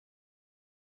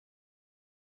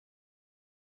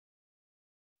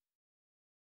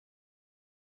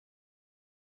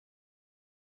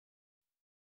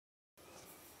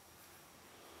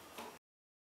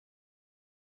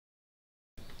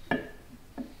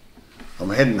I'm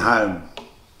heading home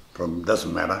from,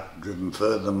 doesn't matter, driven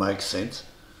further than makes sense,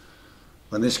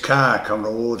 when this car come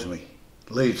towards me,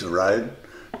 leaves the road,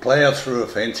 ploughs through a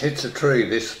fence, hits a tree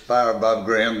this far above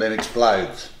ground, then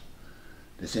explodes,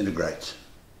 disintegrates.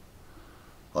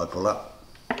 I pull up.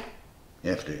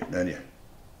 You have to, don't you?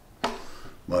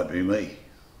 Might be me,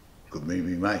 could be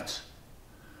me mates.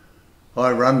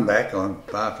 I run back, I'm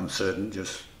far from certain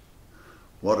just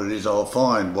what it is I'll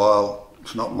find. While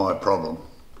it's not my problem,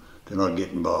 do not get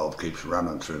involved, keeps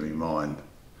running through my mind.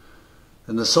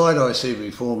 And the sight I see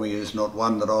before me is not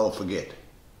one that I'll forget.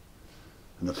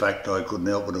 And the fact I couldn't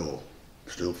help it all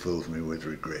still fills me with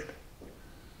regret.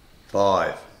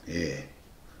 5, yeah,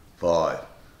 5.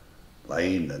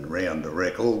 Lay in and round the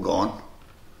wreck, all gone.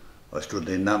 I stood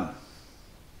there numb.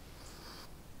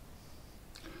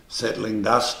 Settling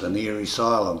dust and eerie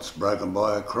silence broken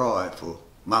by a cry for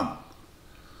Mum.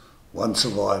 One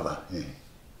survivor, yeah,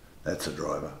 that's a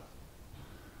driver.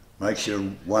 Makes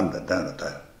you wonder, don't it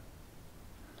though?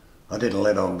 I didn't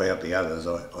let on about the others,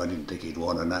 I didn't think he'd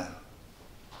want to know.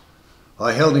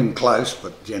 I held him close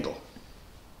but gentle.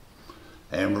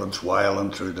 Ambulance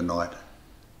wailing through the night.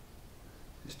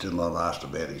 He's still not asked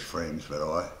about his friends, but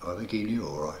I think he knew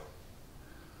all right.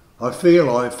 I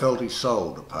feel I felt his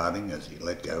soul departing as he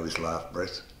let go his last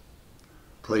breath.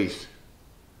 Please,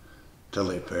 tell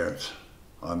their parents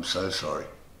I'm so sorry.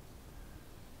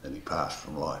 Then he passed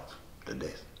from life to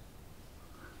death.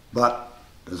 But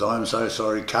does I'm so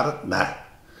sorry cut it? No,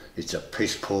 it's a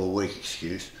piss poor weak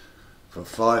excuse. For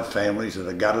 5 families that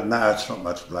are gutted, no, it's not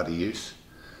much bloody use.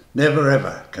 Never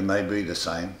ever can they be the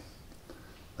same,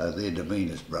 though their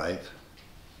demeanour's brave.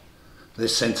 Their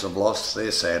sense of loss,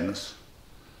 their sadness,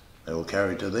 they will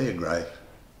carry to their grave.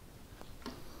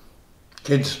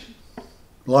 Kids,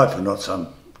 life is not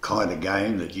some kind of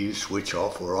game that you switch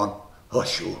off or on. Oh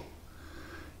sure,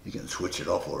 you can switch it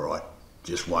off all right,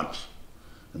 just once,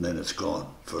 and then it's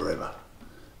gone forever.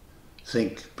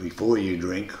 Think before you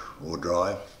drink or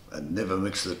drive, and never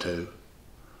mix the two.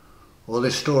 Or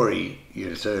this story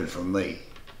you've heard from me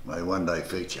may one day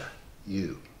feature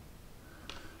you.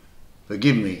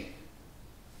 Forgive me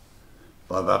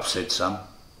if I've upset some.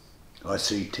 I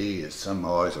see tears, some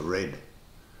eyes are red,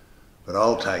 but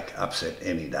I'll take upset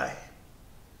any day.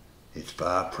 It's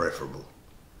far preferable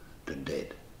to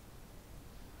dead.